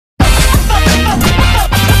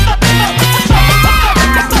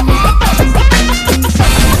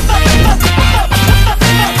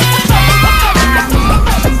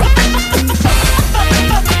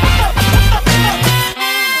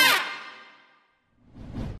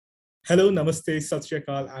Hello, Namaste, Sat Sri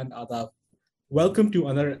Akal, and Adab. Welcome to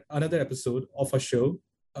another episode of our show,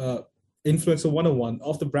 uh, Influencer 101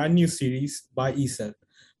 of the brand new series by ESET,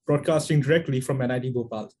 broadcasting directly from NIT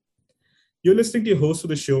Bhopal. You're listening to your host of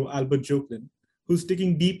the show, Albert Joklin, who's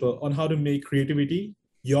digging deeper on how to make creativity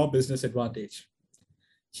your business advantage.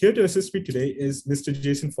 Here to assist me today is Mr.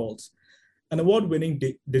 Jason Falls, an award-winning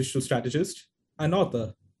digital strategist, an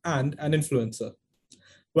author, and an influencer.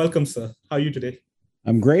 Welcome, sir. How are you today?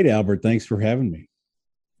 I'm great, Albert. Thanks for having me.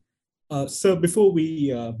 Sir, before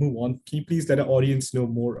we move on, can you please let our audience know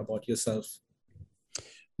more about yourself?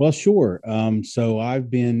 Well, sure. So I've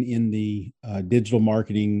been in the digital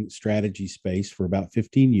marketing strategy space for about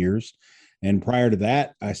 15 years. And prior to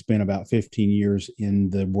that, I spent about 15 years in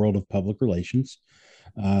the world of public relations.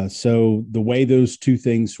 So the way those two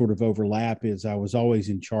things sort of overlap is I was always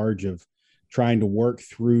in charge of trying to work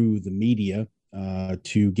through the media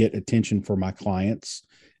to get attention for my clients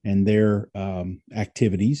and their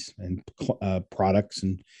activities and products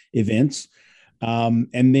and events.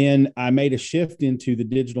 And then I made a shift into the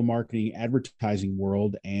digital marketing advertising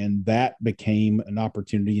world, and that became an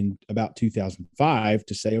opportunity in about 2005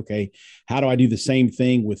 to say, okay, how do I do the same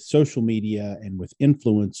thing with social media and with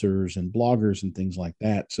influencers and bloggers and things like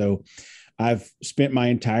that? So I've spent my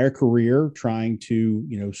entire career trying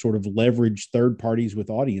to, sort of leverage third parties with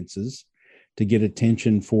audiences to get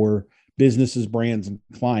attention for businesses, brands, and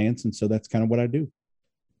clients. And so that's kind of what I do.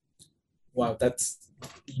 Wow, that's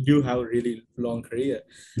you do have a really long career.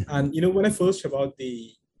 And when I first heard about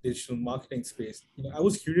the digital marketing space, I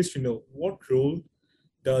was curious to know what role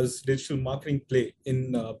does digital marketing play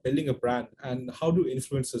in building a brand, and how do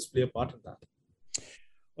influencers play a part in that?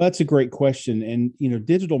 Well, that's a great question. And,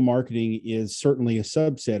 digital marketing is certainly a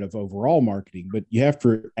subset of overall marketing, but you have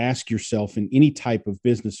to ask yourself in any type of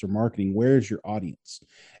business or marketing, where is your audience?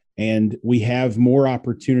 And we have more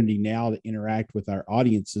opportunity now to interact with our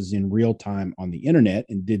audiences in real time on the internet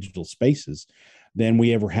and digital spaces than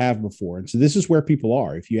we ever have before. And so this is where people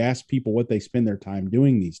are. If you ask people what they spend their time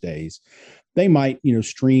doing these days, they might,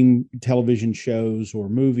 stream television shows or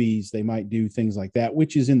movies. They might do things like that,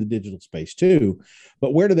 which is in the digital space too.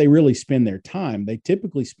 But where do they really spend their time? They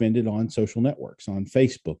typically spend it on social networks, on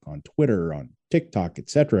Facebook, on Twitter, on TikTok, et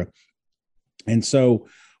cetera. And so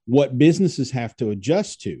what businesses have to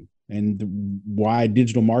adjust to and why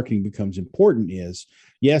digital marketing becomes important is,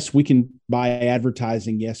 yes, we can buy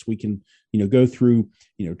advertising. Yes, we can, go through,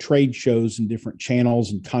 trade shows and different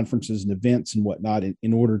channels and conferences and events and whatnot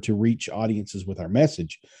in order to reach audiences with our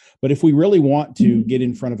message. But if we really want to get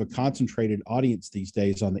in front of a concentrated audience these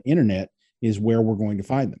days on the internet is where we're going to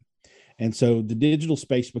find them. And so the digital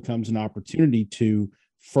space becomes an opportunity to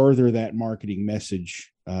further that marketing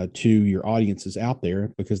message to your audiences out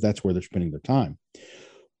there because that's where they're spending their time.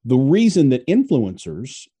 The reason that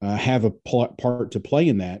influencers have a part to play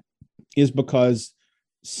in that is because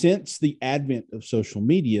since the advent of social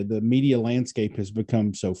media, the media landscape has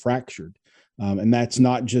become so fractured. And that's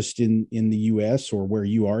not just in the US or where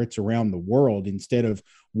you are, it's around the world. Instead of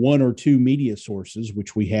one or two media sources,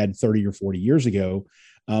 which we had 30 or 40 years ago,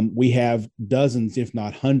 we have dozens, if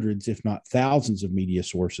not hundreds, if not thousands of media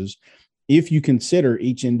sources. If you consider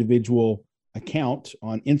each individual account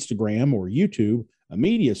on Instagram or YouTube a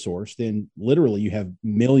media source, then literally you have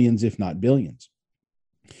millions, if not billions.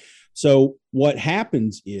 So what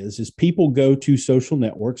happens is people go to social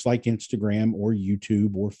networks like Instagram or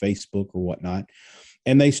YouTube or Facebook or whatnot,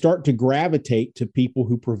 and they start to gravitate to people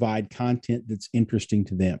who provide content that's interesting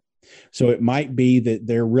to them. So it might be that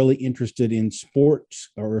they're really interested in sports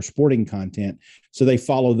or sporting content. So they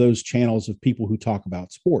follow those channels of people who talk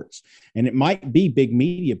about sports. And it might be big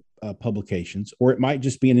media publications, or it might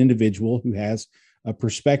just be an individual who has a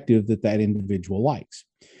perspective that individual likes.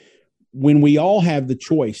 When we all have the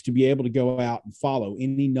choice to be able to go out and follow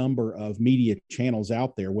any number of media channels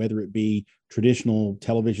out there, whether it be traditional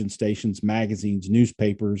television stations, magazines,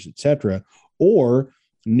 newspapers, et cetera, or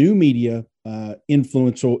new media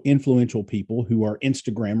influential people who are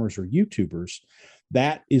Instagrammers or YouTubers,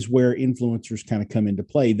 that is where influencers kind of come into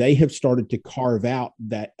play. They have started to carve out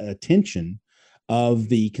that attention of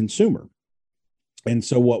the consumer. And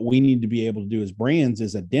so what we need to be able to do as brands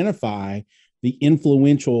is identify the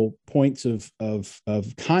influential points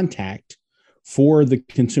of contact for the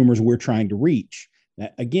consumers we're trying to reach.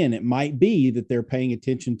 Again, it might be that they're paying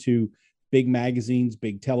attention to big magazines,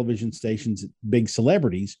 big television stations, big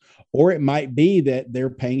celebrities, or it might be that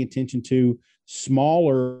they're paying attention to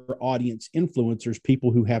smaller audience influencers,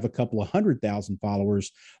 people who have a couple of 100,000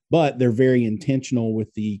 followers, but they're very intentional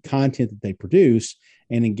with the content that they produce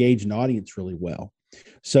and engage an audience really well.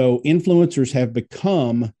 So influencers have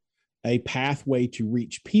become a pathway to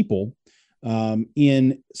reach people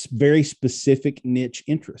in very specific niche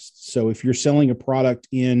interests. So if you're selling a product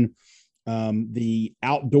in the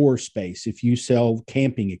outdoor space, if you sell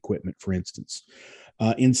camping equipment, for instance,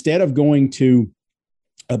 instead of going to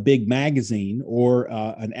a big magazine or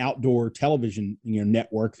an outdoor television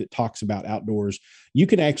network that talks about outdoors, you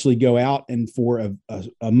can actually go out and for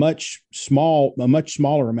a much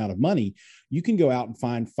smaller amount of money, you can go out and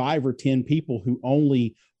find 5 or 10 people who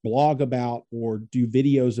only blog about or do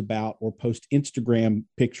videos about or post Instagram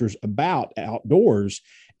pictures about outdoors,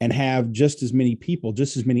 and have just as many people,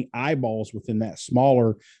 just as many eyeballs within that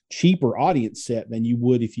smaller, cheaper audience set than you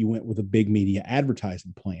would if you went with a big media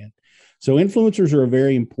advertising plan. So influencers are a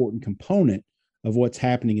very important component of what's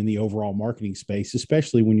happening in the overall marketing space,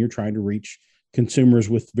 especially when you're trying to reach consumers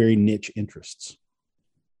with very niche interests.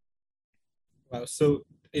 Wow. So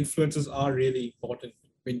influencers are really important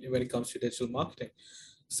when it comes to digital marketing.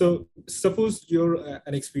 So suppose you're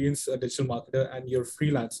an experienced digital marketer and you're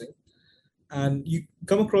freelancing, and you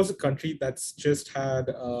come across a country that's just had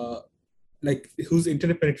like whose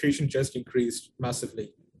internet penetration just increased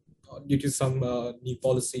massively due to some new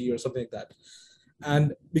policy or something like that.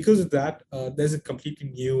 And because of that, there's a completely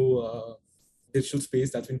new digital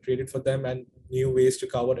space that's been created for them and new ways to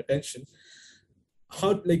cover attention.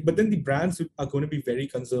 How like, but then the brands are going to be very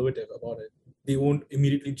conservative about it. They won't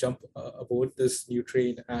immediately jump aboard this new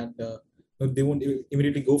train, and they won't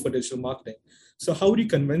immediately go for digital marketing. So how would you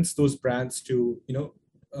convince those brands to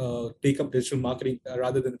take up digital marketing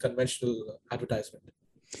rather than conventional advertisement?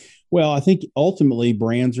 Well, I think ultimately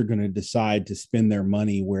brands are going to decide to spend their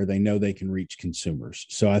money where they know they can reach consumers.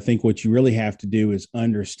 So I think what you really have to do is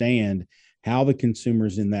understand how the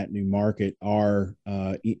consumers in that new market are,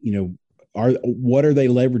 are what are they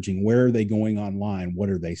leveraging? Where are they going online? What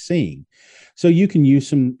are they seeing? So you can use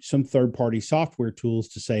some third party software tools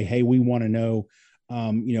to say, hey, we want to know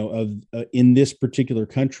in this particular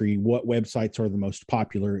country, what websites are the most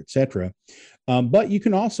popular, et cetera. But you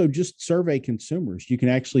can also just survey consumers. You can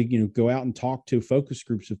actually, go out and talk to focus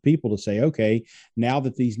groups of people to say, okay, now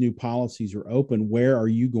that these new policies are open, where are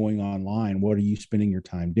you going online? What are you spending your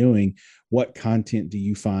time doing? What content do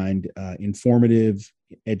you find informative,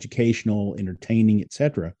 educational, entertaining, et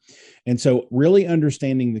cetera? And so really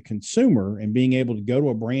understanding the consumer and being able to go to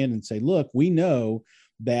a brand and say, look, we know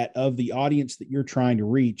that of the audience that you're trying to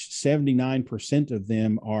reach, 79% of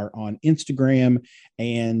them are on Instagram,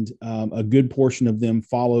 and a good portion of them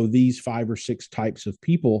follow these 5 or 6 types of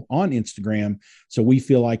people on Instagram. So we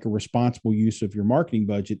feel like a responsible use of your marketing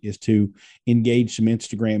budget is to engage some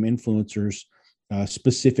Instagram influencers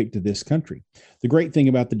specific to this country. The great thing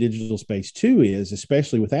about the digital space too is,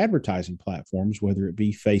 especially with advertising platforms, whether it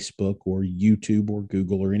be Facebook or YouTube or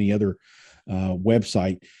Google or any other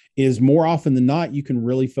website, is more often than not, you can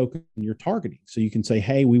really focus on your targeting. So you can say,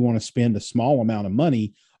 hey, we want to spend a small amount of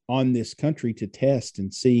money on this country to test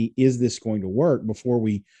and see, is this going to work before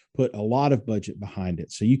we put a lot of budget behind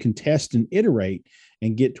it. So you can test and iterate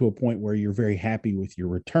and get to a point where you're very happy with your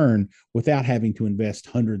return without having to invest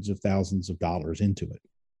hundreds of thousands of dollars into it.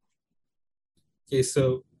 Okay,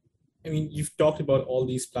 so I mean, you've talked about all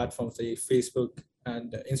these platforms, say Facebook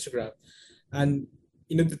and Instagram, and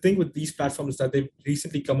the thing with these platforms is that they've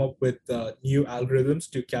recently come up with new algorithms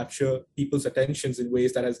to capture people's attentions in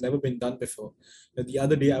ways that has never been done before. The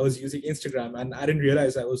other day I was using Instagram and I didn't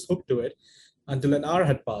realize I was hooked to it until an hour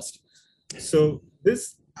had passed. So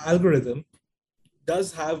this algorithm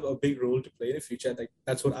does have a big role to play in the future. Like,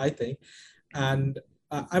 that's what I think. And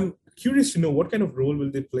I'm curious to know what kind of role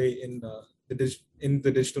will they play in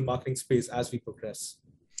the digital marketing space as we progress.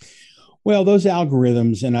 Well, those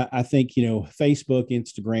algorithms, and I think, Facebook,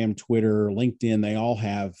 Instagram, Twitter, LinkedIn, they all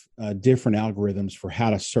have different algorithms for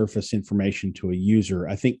how to surface information to a user.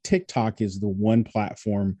 I think TikTok is the one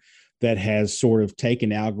platform that has sort of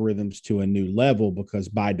taken algorithms to a new level, because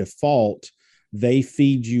by default, they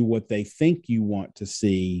feed you what they think you want to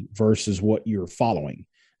see versus what you're following.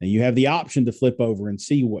 Now, you have the option to flip over and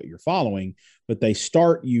see what you're following, but they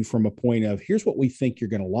start you from a point of, here's what we think you're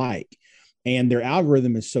going to like. And their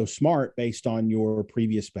algorithm is so smart based on your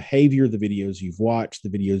previous behavior, the videos you've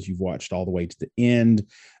watched all the way to the end,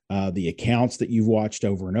 the accounts that you've watched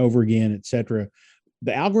over and over again, et cetera.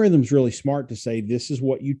 The algorithm's really smart to say, this is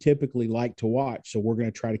what you typically like to watch, so we're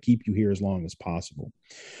going to try to keep you here as long as possible.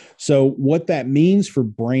 So what that means for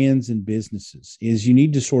brands and businesses is you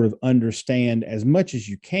need to sort of understand as much as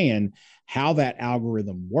you can how that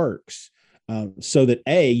algorithm works. So that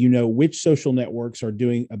which social networks are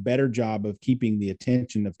doing a better job of keeping the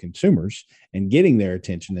attention of consumers and getting their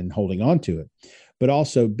attention and holding on to it. but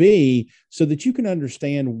also B, so that you can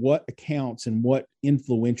understand what accounts and what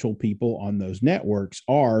influential people on those networks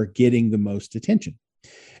are getting the most attention.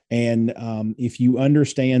 And if you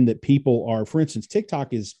understand that people are, for instance,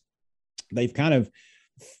 TikTok is, they've kind of,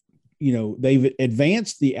 they've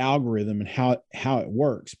advanced the algorithm and how it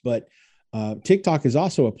works, but TikTok is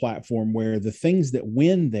also a platform where the things that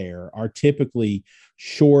win there are typically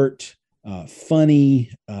short,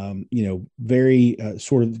 funny, very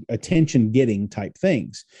sort of attention getting type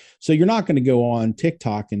things. So you're not going to go on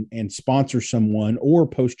TikTok and sponsor someone or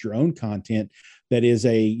post your own content that is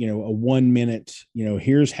a 1 minute,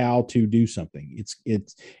 here's how to do something.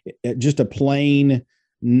 It's just a plain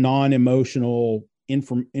non-emotional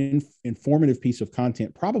informative piece of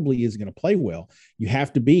content probably isn't going to play well. You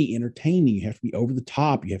have to be entertaining. You have to be over the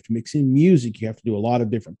top. You have to mix in music. You have to do a lot of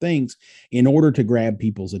different things in order to grab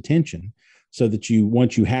people's attention so that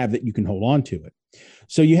once you have it, you can hold on to it.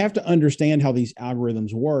 So you have to understand how these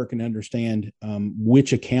algorithms work and understand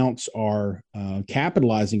which accounts are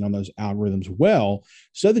capitalizing on those algorithms well,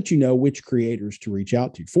 so that you know which creators to reach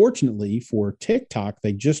out to. Fortunately for TikTok,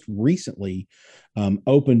 they just recently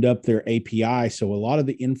opened up their API. So a lot of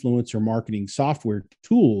the influencer marketing software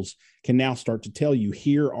tools can now start to tell you,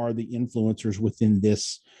 here are the influencers within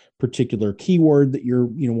this particular keyword that you're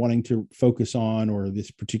wanting to focus on, or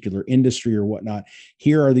this particular industry or whatnot.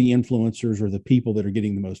 Here are the influencers or the people that are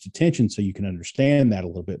getting the most attention, so you can understand that a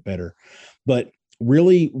little bit better. But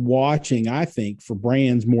really watching, I think, for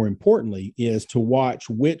brands, more importantly, is to watch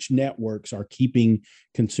which networks are keeping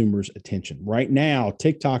consumers' attention. Right now,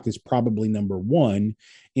 TikTok is probably number one.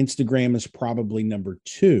 Instagram is probably number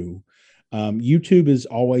two. YouTube is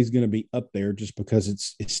always going to be up there just because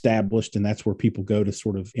it's established, and that's where people go to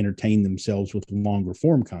sort of entertain themselves with longer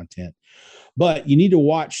form content. But you need to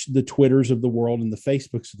watch the Twitters of the world and the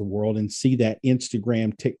Facebooks of the world and see that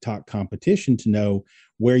Instagram, TikTok competition to know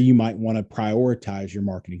where you might want to prioritize your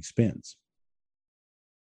marketing spends.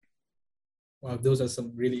 Wow, those are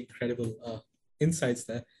some really incredible insights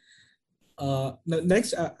there.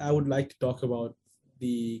 Next, I would like to talk about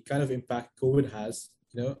the kind of impact COVID has.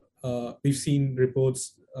 We've seen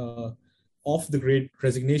reports of the Great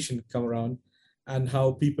Resignation come around, and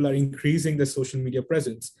how people are increasing their social media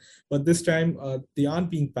presence. But this time, they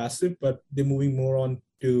aren't being passive, but they're moving more on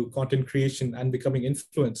to content creation and becoming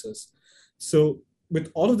influencers. So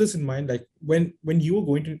with all of this in mind, like when you were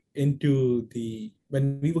going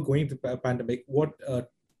when we were going into the pandemic,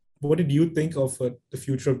 what did you think of the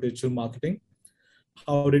future of digital marketing?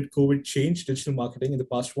 How did COVID change digital marketing in the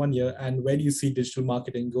past 1 year, and where do you see digital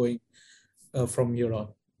marketing going from here on?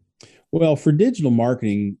 Well, for digital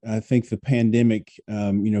marketing, I think the pandemic,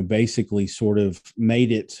 basically sort of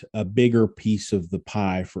made it a bigger piece of the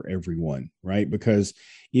pie for everyone, right? Because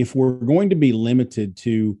if we're going to be limited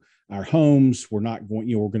to our homes, we're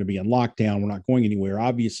going to be in lockdown, we're not going anywhere.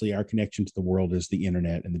 Obviously, our connection to the world is the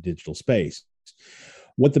internet and the digital space.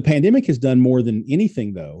 What the pandemic has done more than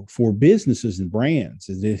anything, though, for businesses and brands,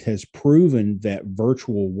 is it has proven that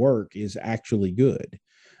virtual work is actually good.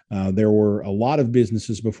 There were a lot of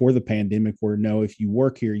businesses before the pandemic where, no, if you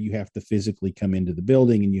work here, you have to physically come into the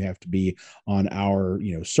building and you have to be on our,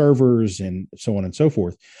 servers and so on and so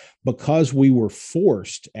forth. Because we were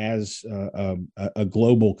forced as a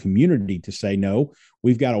global community to say, no,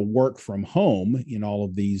 we've got to work from home in all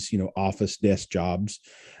of these, office desk jobs.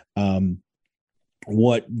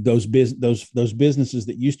 What those businesses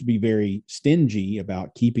that used to be very stingy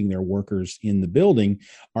about keeping their workers in the building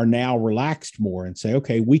are now relaxed more and say,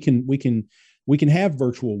 okay, we can have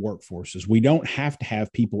virtual workforces. We don't have to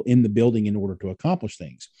have people in the building in order to accomplish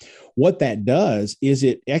things. What that does is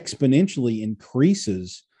it exponentially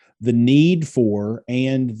increases the need for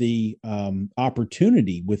and the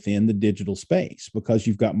opportunity within the digital space, because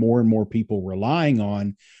you've got more and more people relying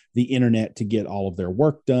on the internet to get all of their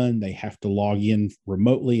work done. They have to log in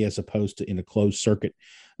remotely as opposed to in a closed circuit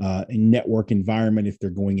network environment if they're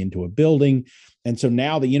going into a building. And so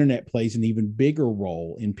now the internet plays an even bigger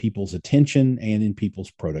role in people's attention and in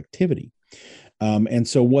people's productivity. And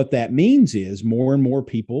so what that means is more and more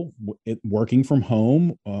people working from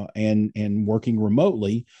home and working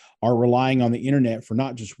remotely are relying on the internet for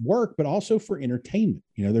not just work, but also for entertainment.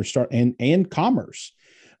 And commerce.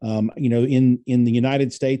 In the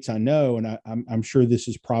United States, I know, and I'm sure this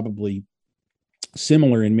is probably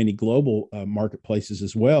similar in many global marketplaces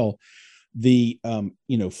as well. The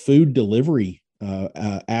food delivery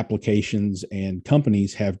applications and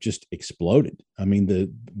companies have just exploded. I mean,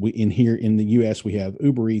 here in the U.S. we have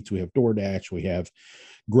Uber Eats, we have DoorDash, we have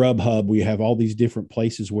Grubhub, we have all these different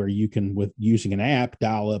places where you can, with using an app,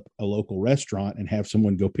 dial up a local restaurant and have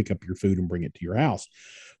someone go pick up your food and bring it to your house.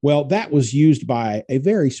 Well, that was used by a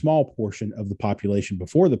very small portion of the population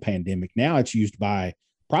before the pandemic. Now it's used by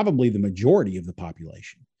probably the majority of the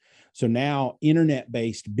population. So now internet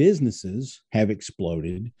based businesses have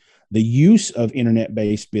exploded. The use of internet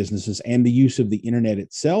based businesses and the use of the internet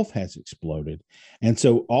itself has exploded. And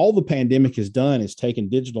so all the pandemic has done is taken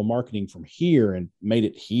digital marketing from here and made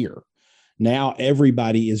it here. Now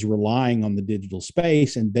everybody is relying on the digital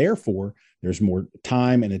space, and therefore there's more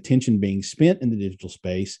time and attention being spent in the digital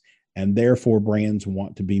space. And therefore, brands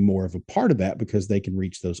want to be more of a part of that because they can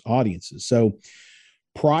reach those audiences. So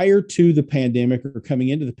prior to the pandemic or coming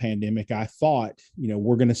into the pandemic, I thought,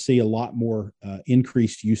 we're going to see a lot more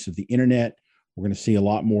increased use of the internet. We're going to see a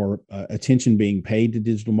lot more attention being paid to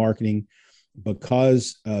digital marketing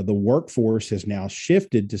because the workforce has now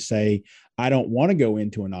shifted to say, I don't want to go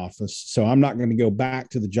into an office, so I'm not going to go back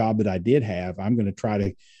to the job that I did have. I'm going to try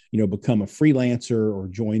to, become a freelancer or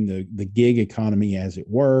join the gig economy, as it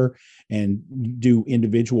were, and do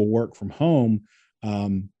individual work from home.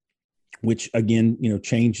 Which again,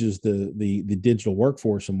 changes the digital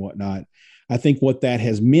workforce and whatnot. I think what that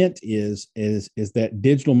has meant is that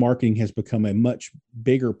digital marketing has become a much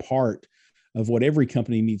bigger part of what every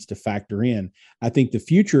company needs to factor in. I think the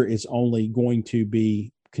future is only going to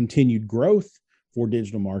be continued growth for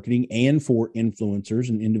digital marketing and for influencers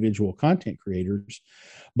and individual content creators,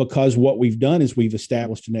 because what we've done is we've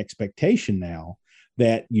established an expectation now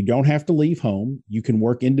that you don't have to leave home. You can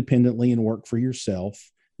work independently and work for yourself.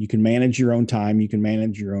 You can manage your own time, you can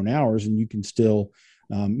manage your own hours, and you can still,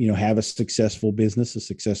 have a successful business, a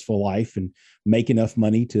successful life, and make enough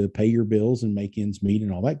money to pay your bills and make ends meet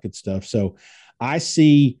and all that good stuff. So I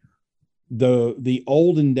see the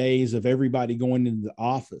olden days of everybody going into the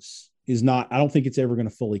office I don't think it's ever going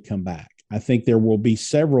to fully come back. I think there will be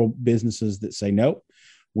several businesses that say, nope,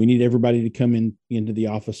 we need everybody to come into the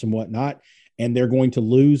office and whatnot. And they're going to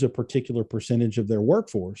lose a particular percentage of their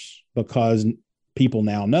workforce because people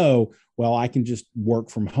now know, well, I can just work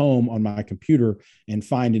from home on my computer and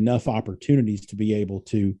find enough opportunities to be able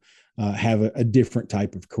to have a different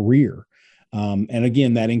type of career. And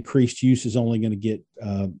again, that increased use is only going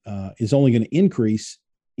to increase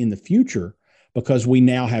in the future because we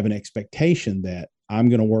now have an expectation that I'm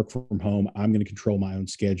going to work from home. I'm going to control my own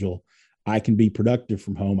schedule. I can be productive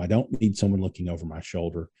from home. I don't need someone looking over my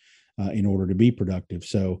shoulder in order to be productive.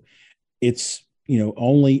 So it's,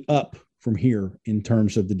 only up from here in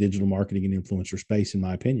terms of the digital marketing and influencer space, in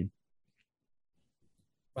my opinion.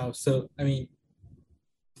 Wow. So,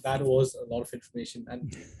 that was a lot of information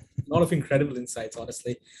and a lot of incredible insights,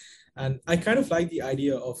 honestly. And I kind of like the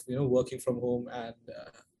idea of, working from home and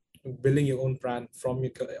building your own brand from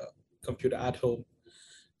your computer at home.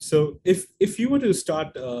 So if you were to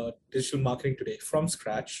start digital marketing today from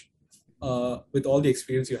scratch, with all the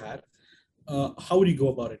experience you had, how would you go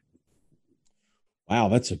about it? Wow,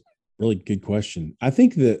 that's a really good question. I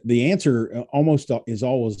think the answer almost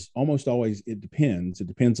always it depends. It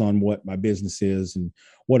depends on what my business is and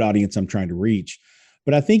what audience I'm trying to reach.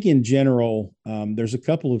 But I think in general, there's a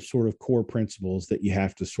couple of sort of core principles that you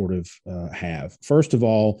have to sort of have. First of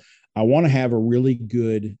all, I want to have a really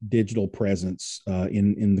good digital presence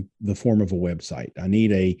in the form of a website. I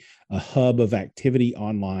need a hub of activity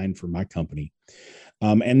online for my company.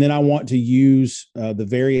 And then I want to use the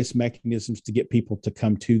various mechanisms to get people to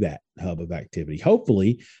come to that hub of activity.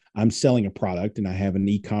 Hopefully, I'm selling a product and I have an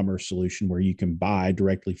e-commerce solution where you can buy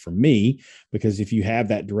directly from me, because if you have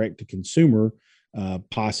that direct to consumer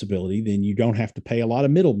possibility, then you don't have to pay a lot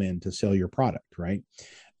of middlemen to sell your product, right?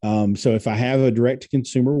 So if I have a direct to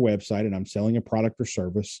consumer website and I'm selling a product or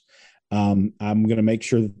service, I'm going to make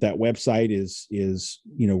sure that website is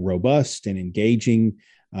robust and engaging,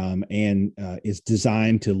 and is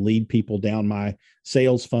designed to lead people down my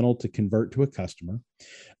sales funnel to convert to a customer.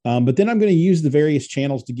 But then I'm going to use the various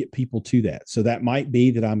channels to get people to that. So that might be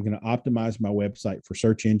that I'm going to optimize my website for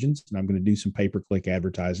search engines, and I'm going to do some pay-per-click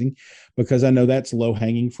advertising because I know that's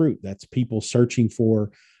low-hanging fruit. That's people searching for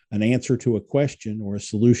an answer to a question or a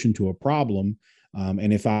solution to a problem.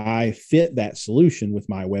 And if I fit that solution with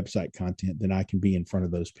my website content, then I can be in front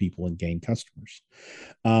of those people and gain customers.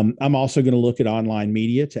 I'm also going to look at online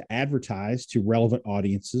media to advertise to relevant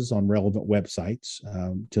audiences on relevant websites,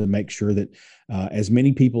 to make sure that as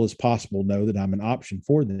many people as possible know that I'm an option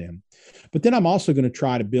for them. But then I'm also going to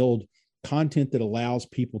try to build content that allows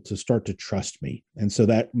people to start to trust me. And so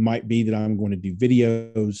that might be that I'm going to do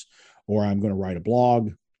videos, or I'm going to write a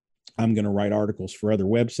blog. I'm going to write articles for other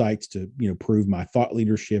websites to, prove my thought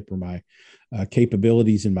leadership or my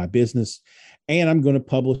capabilities in my business. And I'm going to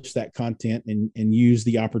publish that content and use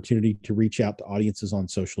the opportunity to reach out to audiences on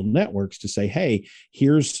social networks to say, hey,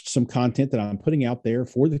 here's some content that I'm putting out there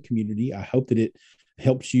for the community. I hope that it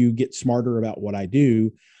helps you get smarter about what I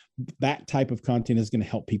do. That type of content is going to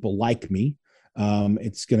help people like me.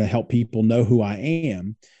 It's going to help people know who I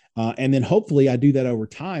am. And then hopefully I do that over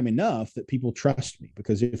time enough that people trust me,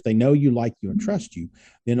 because if they know you, like you, and trust you,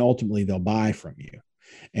 then ultimately they'll buy from you.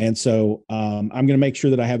 And so I'm going to make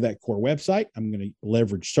sure that I have that core website. I'm going to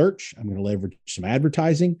leverage search. I'm going to leverage some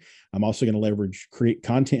advertising. I'm also going to leverage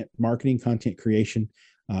content marketing, content creation,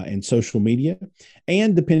 and social media.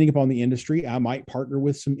 And depending upon the industry, I might partner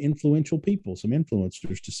with some influential people, some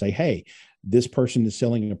influencers, to say, hey, this person is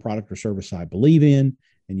selling a product or service I believe in,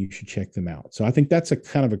 and you should check them out. So I think that's a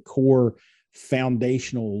kind of a core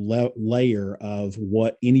foundational layer of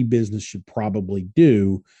what any business should probably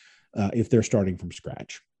do if they're starting from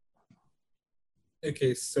scratch.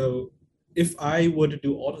 Okay, so if I were to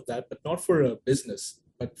do all of that, but not for a business,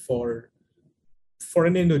 but for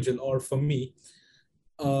an individual or for me,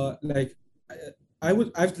 like I'm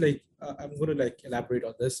going to like elaborate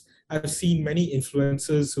on this. I've seen many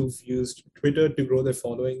influencers who've used Twitter to grow their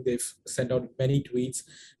following. They've sent out many tweets,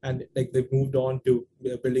 and like they've moved on to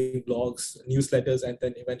building blogs, newsletters, and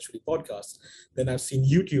then eventually podcasts. Then I've seen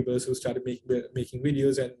YouTubers who started making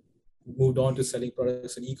videos and moved on to selling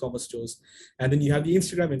products in e-commerce stores. And then you have the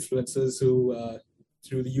Instagram influencers who,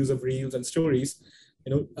 through the use of reels and stories,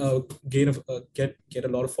 get a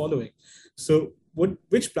lot of following. So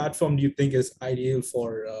which platform do you think is ideal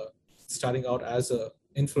for starting out as a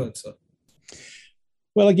influencer?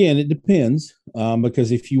 Well, again, it depends,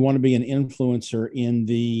 because if you want to be an influencer in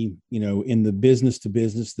the business to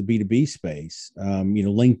business, the B2B space,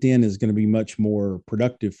 LinkedIn is going to be much more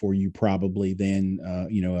productive for you probably than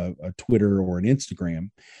a Twitter or an Instagram.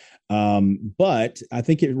 But I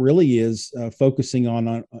think it really is focusing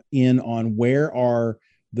on where are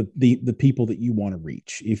the people that you want to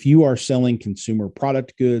reach. If you are selling consumer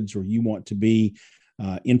product goods, or you want to be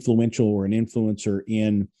influential or an influencer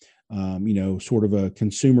in sort of a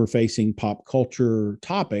consumer facing pop culture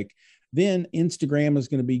topic, then Instagram is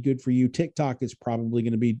going to be good for you. TikTok is probably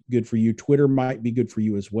going to be good for you. Twitter might be good for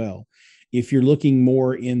you as well. If you're looking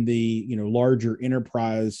more in the, larger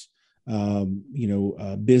enterprise,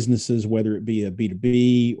 businesses, whether it be a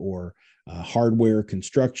B2B or hardware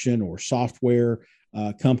construction or software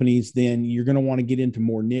companies, then you're going to want to get into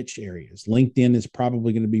more niche areas. LinkedIn is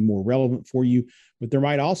probably going to be more relevant for you, but there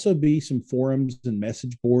might also be some forums and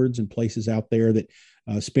message boards and places out there that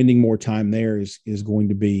spending more time there is going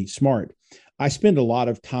to be smart. I spend a lot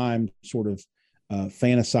of time sort of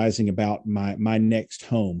fantasizing about my next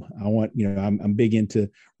home. I'm big into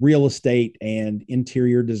real estate and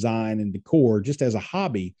interior design and decor just as a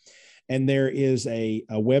hobby. And there is a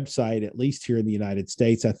website, at least here in the United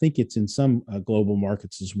States, I think it's in some global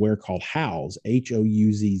markets as well, called Houzz,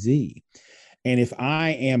 Houzz. And if I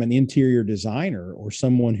am an interior designer or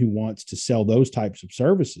someone who wants to sell those types of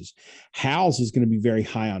services, Houzz is going to be very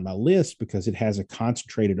high on my list, because it has a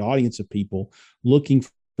concentrated audience of people looking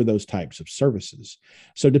for those types of services.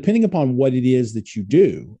 So depending upon what it is that you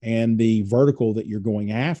do and the vertical that you're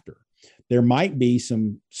going after, there might be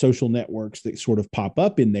some social networks that sort of pop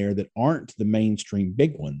up in there that aren't the mainstream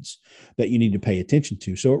big ones that you need to pay attention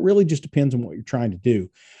to. So it really just depends on what you're trying to do.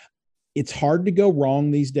 It's hard to go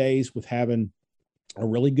wrong these days with having a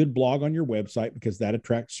really good blog on your website, because that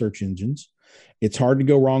attracts search engines. It's hard to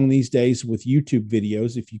go wrong these days with YouTube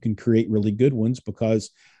videos if you can create really good ones, because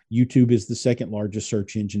YouTube is the second largest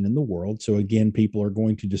search engine in the world. So again, people are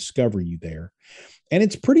going to discover you there. And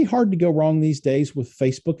it's pretty hard to go wrong these days with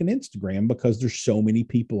Facebook and Instagram, because there's so many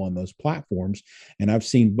people on those platforms. And I've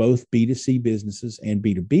seen both B2C businesses and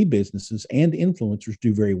B2B businesses and influencers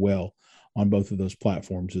do very well on both of those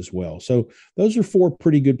platforms as well. So those are four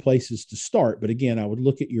pretty good places to start. But again, I would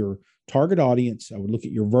look at your target audience. I would look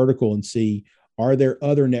at your vertical and see, are there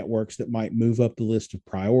other networks that might move up the list of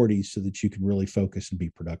priorities so that you can really focus and be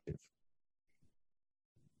productive?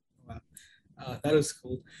 Wow. That was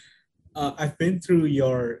cool. I've been through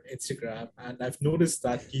your Instagram, and I've noticed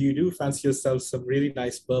that you do fancy yourself some really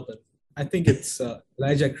nice bourbon. I think it's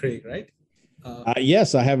Elijah Craig, right?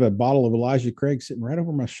 Yes, I have a bottle of Elijah Craig sitting right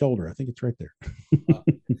over my shoulder. I think it's right there.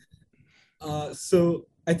 So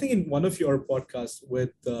I think in one of your podcasts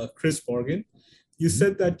with Chris Morgan, you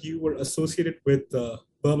said that you were associated with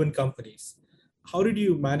bourbon companies. How did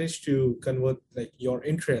you manage to convert like your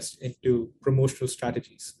interest into promotional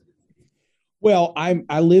strategies? Well,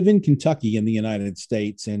 I live in Kentucky in the United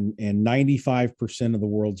States, and 95% of the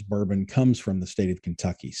world's bourbon comes from the state of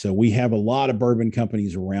Kentucky. So we have a lot of bourbon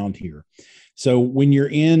companies around here. So when you're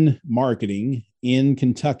in marketing in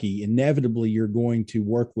Kentucky, inevitably you're going to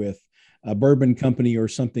work with a bourbon company or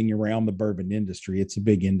something around the bourbon industry. It's a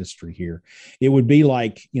big industry here. It would be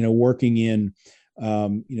like, working in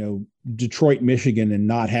Detroit, Michigan, and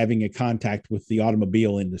not having a contact with the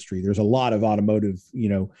automobile industry. There's a lot of automotive,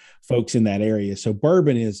 folks in that area. So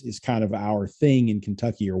bourbon is kind of our thing in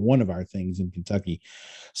Kentucky, or one of our things in Kentucky.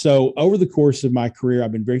 So over the course of my career,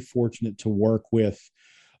 I've been very fortunate to work with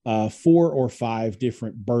 4 or 5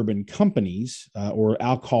 different bourbon companies, or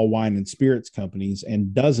alcohol, wine, and spirits companies,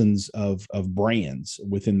 and dozens of brands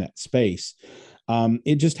within that space.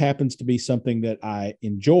 It just happens to be something that I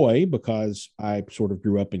enjoy because I sort of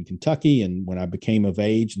grew up in Kentucky. And when I became of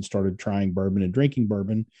age and started trying bourbon and drinking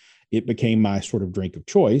bourbon, it became my sort of drink of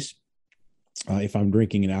choice. If I'm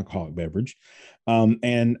drinking an alcoholic beverage.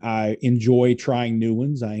 And I enjoy trying new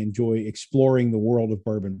ones. I enjoy exploring the world of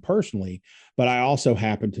bourbon personally, but I also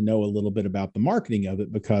happen to know a little bit about the marketing of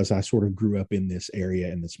it because I sort of grew up in this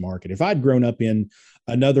area, in this market. If I'd grown up in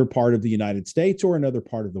another part of the United States or another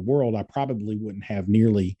part of the world, I probably wouldn't have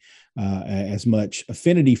nearly as much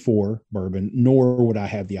affinity for bourbon, nor would I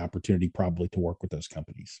have the opportunity probably to work with those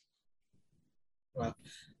companies. Wow.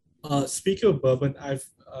 Speaking of bourbon,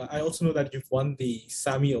 I also know that you've won the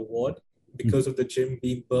Sammy Award because of the Jim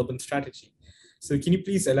Beam bourbon strategy. So can you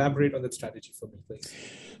please elaborate on that strategy for me, please?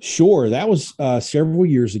 Sure. That was several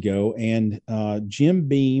years ago. And Jim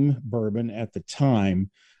Beam Bourbon at the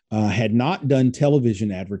time had not done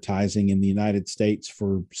television advertising in the United States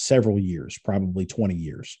for several years, probably 20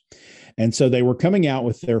 years. And so they were coming out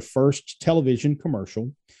with their first television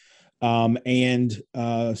commercial. So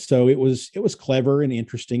it was clever and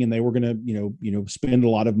interesting, and they were going to spend a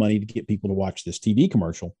lot of money to get people to watch this TV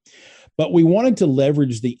commercial. But we wanted to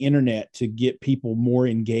leverage the internet to get people more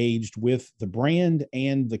engaged with the brand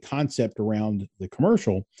and the concept around the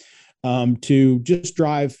commercial, to just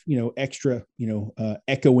drive extra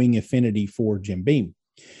echoing affinity for Jim Beam.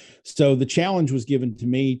 So the challenge was given to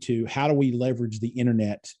me to how do we leverage the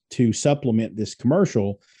internet to supplement this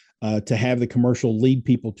commercial, to have the commercial lead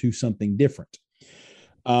people to something different,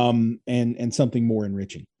 and something more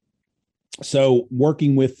enriching. So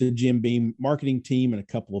working with the Jim Beam marketing team and a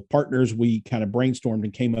couple of partners, we kind of brainstormed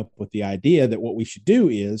and came up with the idea that what we should do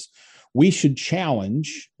is we should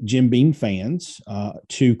challenge Jim Beam fans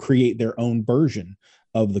to create their own version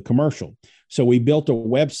of the commercial. So we built a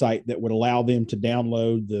website that would allow them to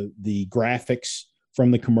download the graphics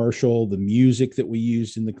from the commercial, the music that we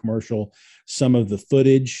used in the commercial, some of the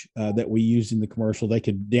footage that we used in the commercial. They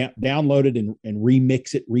could download it and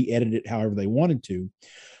remix it, re-edit it however they wanted to.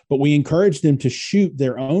 But we encouraged them to shoot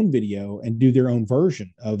their own video and do their own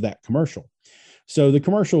version of that commercial. So the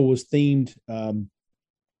commercial was themed,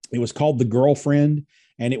 it was called The Girlfriend,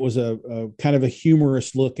 and it was a kind of a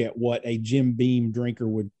humorous look at what a Jim Beam drinker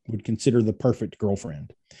would consider the perfect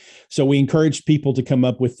girlfriend. So we encouraged people to come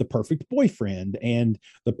up with the perfect boyfriend and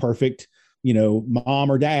the perfect,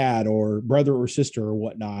 mom or dad or brother or sister or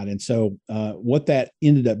whatnot. And so what that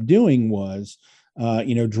ended up doing was,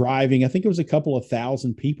 driving, I think it was a couple of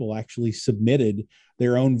thousand people actually submitted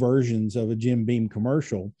their own versions of a Jim Beam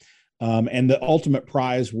commercial. And the ultimate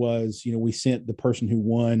prize was, we sent the person who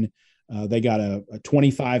won, they got a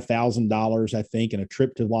 $25,000, I think, and a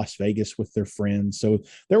trip to Las Vegas with their friends. So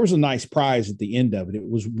there was a nice prize at the end of it. It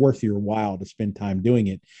was worth your while to spend time doing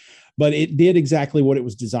it. But it did exactly what it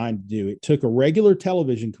was designed to do. It took a regular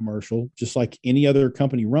television commercial, just like any other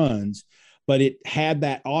company runs, but it had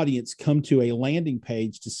that audience come to a landing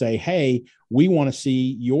page to say, hey, we want to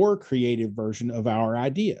see your creative version of our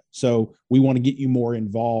idea. So we want to get you more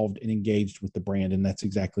involved and engaged with the brand. And that's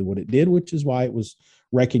exactly what it did, which is why it was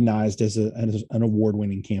recognized as an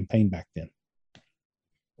award-winning campaign back then.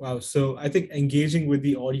 Wow. So I think engaging with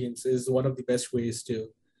the audience is one of the best ways to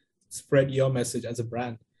spread your message as a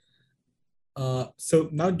brand. So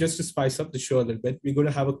now just to spice up the show a little bit, we're going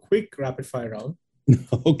to have a quick rapid fire round.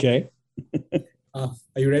 Okay. Are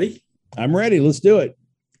you ready? I'm ready. Let's do it.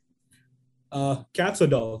 Cats or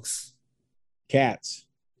dogs? Cats.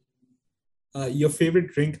 Your favorite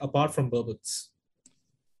drink apart from bourbons?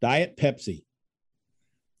 Diet Pepsi.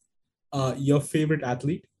 Your favorite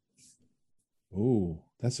athlete? Oh,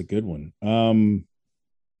 that's a good one.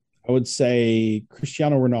 I would say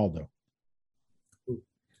Cristiano Ronaldo.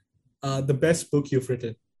 The best book you've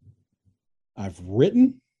written? I've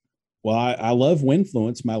written? Well, I love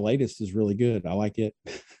Winfluence. My latest is really good. I like it.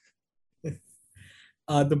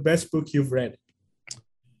 The best book you've read?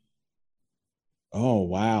 Oh,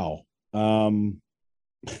 wow. Um,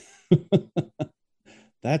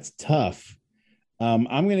 that's tough. I'm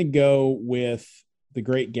going to go with The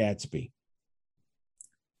Great Gatsby.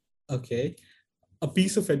 Okay. A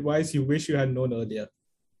piece of advice you wish you had known earlier.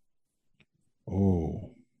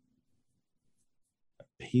 Oh,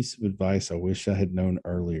 piece of advice I wish I had known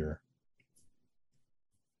earlier.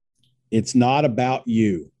 It's not about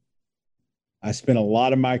you. I spent a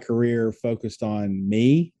lot of my career focused on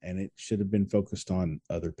me, and it should have been focused on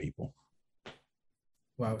other people.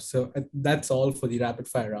 Wow. So that's all for the rapid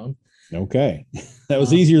fire round. Okay. That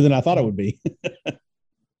was Uh, easier than I thought it would be.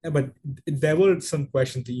 yeah, but there were some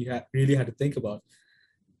questions that really had to think about.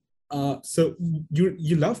 So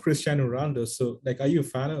you love Cristiano Ronaldo. So like, are you a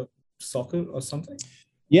fan of soccer or something?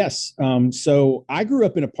 Yes. So I grew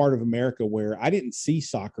up in a part of America where I didn't see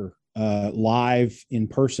soccer live in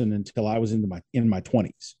person until I was in my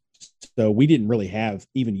 20s. So we didn't really have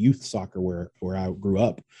even youth soccer where I grew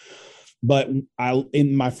up. But I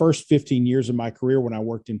in my first 15 years of my career when I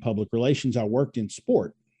worked in public relations, I worked in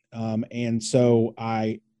sport. And so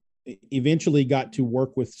I eventually got to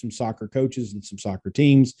work with some soccer coaches and some soccer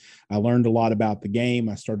teams. I learned a lot about the game.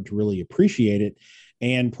 I started to really appreciate it.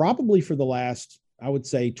 And probably for the last, I would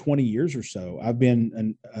say 20 years or so, I've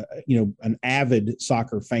been an avid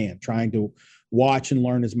soccer fan, trying to watch and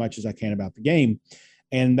learn as much as I can about the game.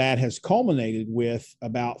 And that has culminated with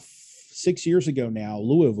about 6 years ago now,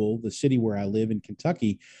 Louisville, the city where I live in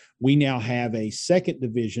Kentucky, we now have a second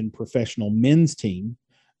division professional men's team.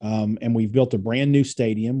 And we've built a brand new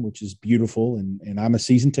stadium, which is beautiful. And I'm a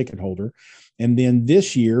season ticket holder. And then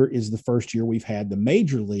this year is the first year we've had the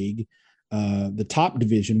major league, the top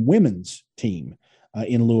division women's team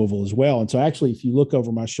in Louisville as well. And so actually, if you look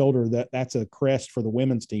over my shoulder, that's a crest for the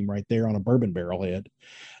women's team right there on a bourbon barrel head.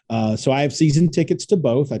 So I have season tickets to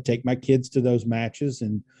both. I take my kids to those matches,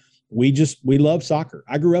 and we love soccer.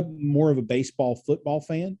 I grew up more of a baseball, football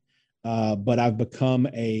fan, but I've become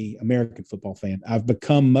a American football fan. I've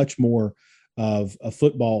become much more of a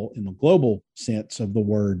football in the global sense of the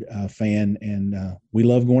word fan, and we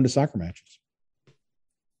love going to soccer matches.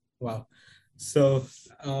 Wow. So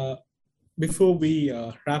before we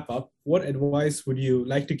wrap up, what advice would you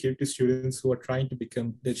like to give to students who are trying to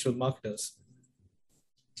become digital marketers?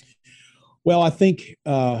 Well, I think,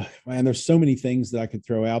 man, there's so many things that I could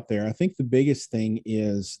throw out there. I think the biggest thing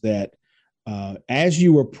is that as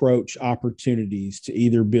you approach opportunities to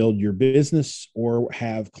either build your business or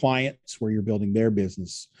have clients where you're building their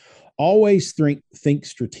business, always think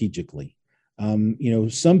strategically.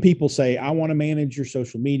 Some people say, I want to manage your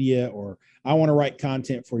social media, or I want to write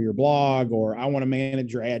content for your blog, or I want to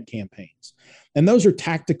manage your ad campaigns. And those are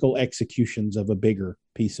tactical executions of a bigger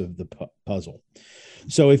piece of the puzzle.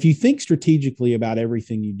 So if you think strategically about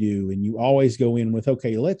everything you do and you always go in with,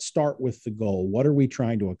 okay, let's start with the goal. What are we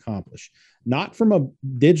trying to accomplish? Not from a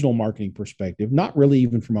digital marketing perspective, not really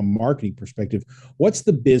even from a marketing perspective. What's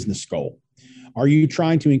the business goal? Are you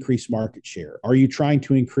trying to increase market share? Are you trying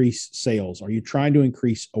to increase sales? Are you trying to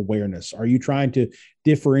increase awareness? Are you trying to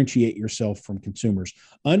differentiate yourself from consumers?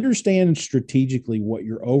 Understand strategically what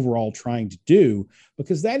you're overall trying to do,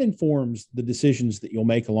 because that informs the decisions that you'll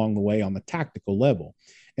make along the way on the tactical level.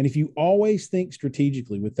 And if you always think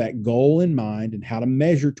strategically with that goal in mind and how to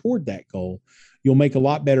measure toward that goal, you'll make a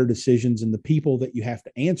lot better decisions. And the people that you have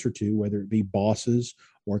to answer to, whether it be bosses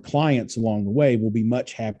or clients along the way, will be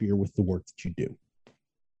much happier with the work that you do.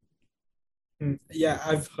 Yeah,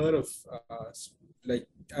 I've heard of like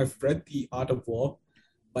I've read The Art of War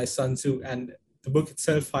by Sun Tzu, and the book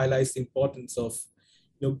itself highlights the importance of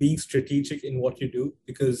being strategic in what you do,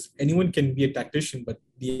 because anyone can be a tactician, but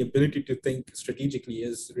the ability to think strategically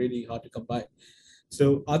is really hard to come by.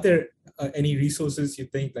 So, are there any resources you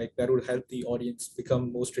think like that would help the audience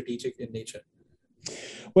become more strategic in nature?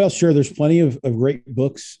 Well, sure. There's plenty of great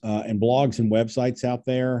books and blogs and websites out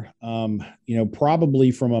there.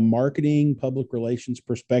 Probably from a marketing, public relations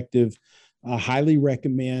perspective, I highly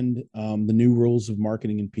recommend The New Rules of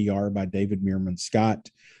Marketing and PR by David Meerman Scott.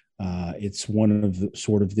 It's one of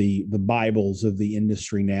the Bibles of the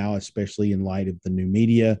industry now, especially in light of the new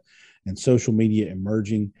media and social media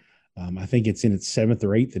emerging. I think it's in its seventh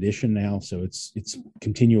or eighth edition now, so it's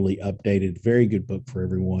continually updated. Very good book for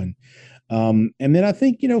everyone. And then I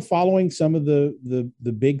think following some of the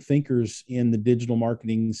big thinkers in the digital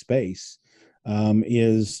marketing space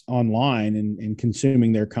is online, and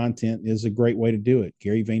consuming their content is a great way to do it.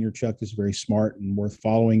 Gary Vaynerchuk is very smart and worth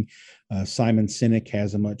following. Simon Sinek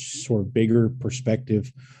has a much sort of bigger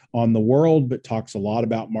perspective on the world, but talks a lot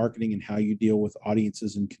about marketing and how you deal with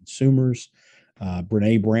audiences and consumers.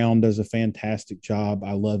 Brene Brown does a fantastic job.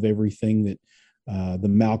 I love everything that the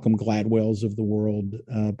Malcolm Gladwells of the world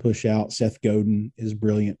push out. Seth Godin is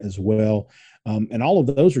brilliant as well. And all of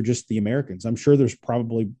those are just the Americans. I'm sure there's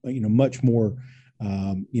probably, much more,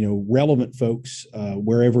 relevant folks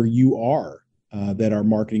wherever you are that are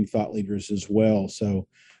marketing thought leaders as well. So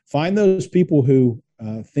find those people who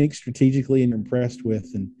think strategically and you're impressed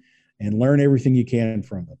with, and learn everything you can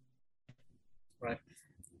from them. Right.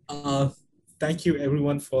 Thank you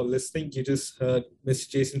everyone for listening. You just heard Mr.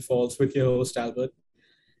 Jason Falls with your host Albert.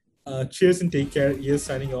 Cheers and take care. You're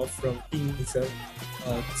signing off from Team ESEL,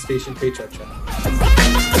 Station Pay Chacha.